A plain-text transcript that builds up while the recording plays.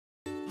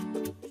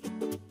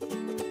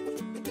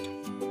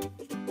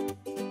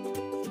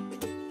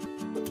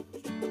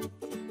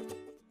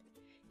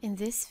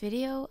this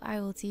video, I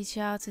will teach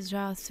you how to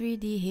draw a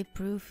 3D hip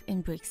roof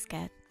in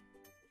BricsCAD.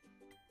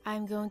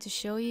 I'm going to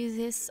show you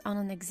this on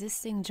an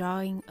existing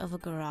drawing of a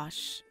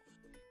garage.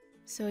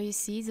 So you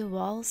see the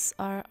walls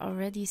are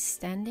already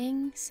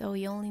standing, so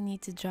we only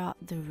need to draw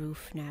the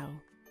roof now.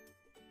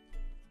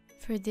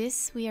 For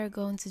this, we are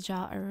going to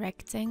draw a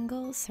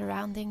rectangle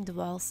surrounding the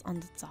walls on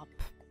the top.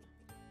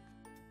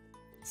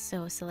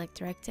 So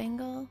select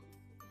rectangle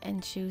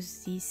and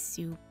choose these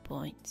 2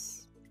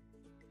 points.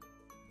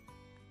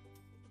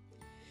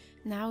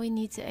 Now we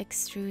need to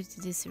extrude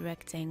this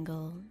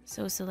rectangle,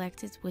 so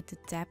select it with the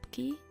tab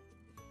key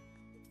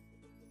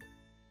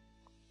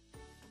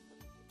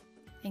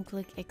and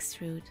click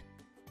extrude.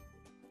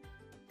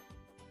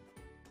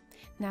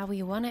 Now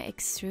we want to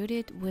extrude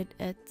it with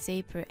a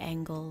taper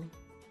angle.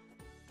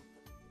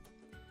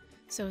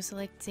 So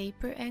select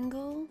taper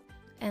angle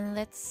and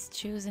let's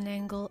choose an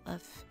angle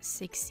of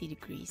 60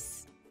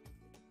 degrees.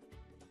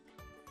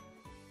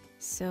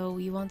 So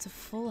we want a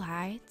full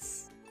height.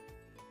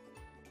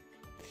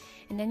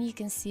 And then you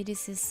can see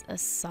this is a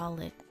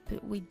solid,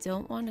 but we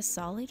don't want a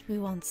solid, we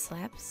want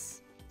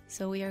slabs.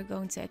 So we are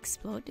going to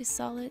explode this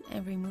solid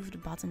and remove the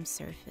bottom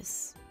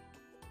surface.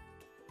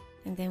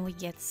 And then we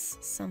get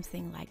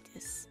something like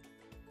this.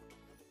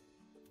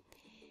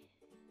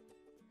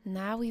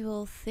 Now we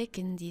will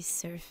thicken these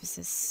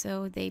surfaces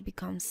so they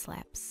become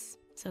slabs.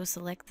 So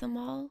select them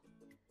all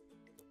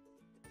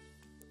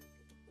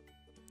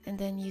and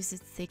then use the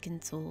thicken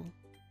tool.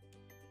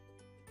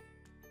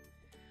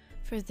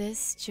 For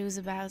this, choose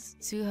about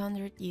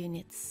 200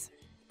 units.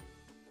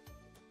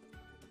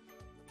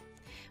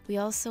 We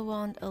also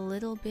want a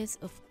little bit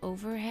of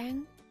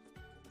overhang,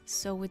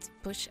 so with the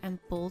push and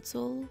pull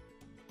tool,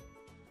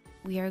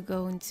 we are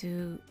going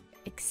to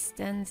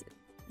extend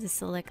the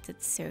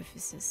selected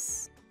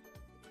surfaces.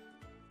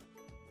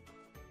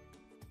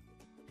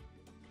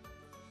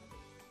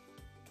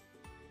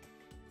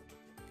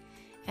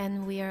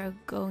 And we are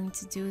going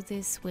to do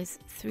this with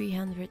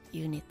 300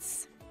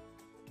 units.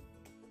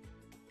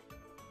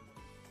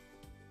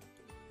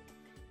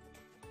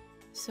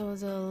 So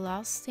the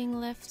last thing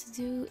left to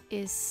do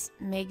is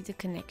make the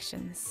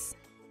connections.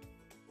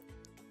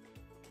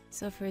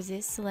 So for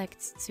this,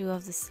 select 2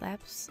 of the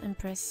slabs and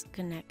press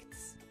connect.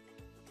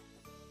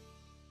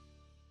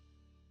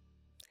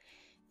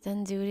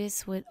 Then do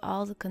this with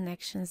all the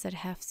connections that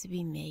have to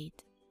be made.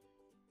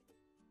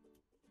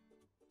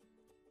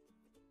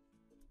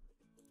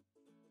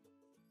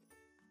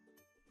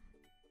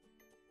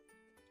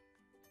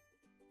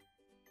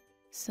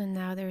 So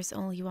now there's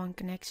only 1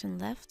 connection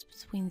left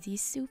between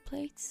these 2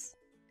 plates.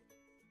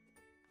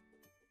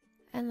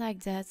 And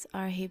like that,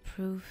 our hip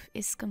roof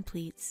is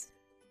complete.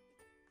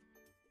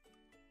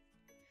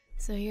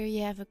 So here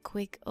you have a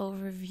quick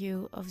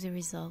overview of the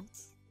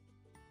results.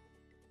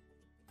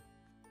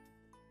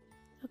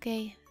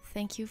 Okay,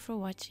 thank you for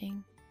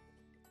watching.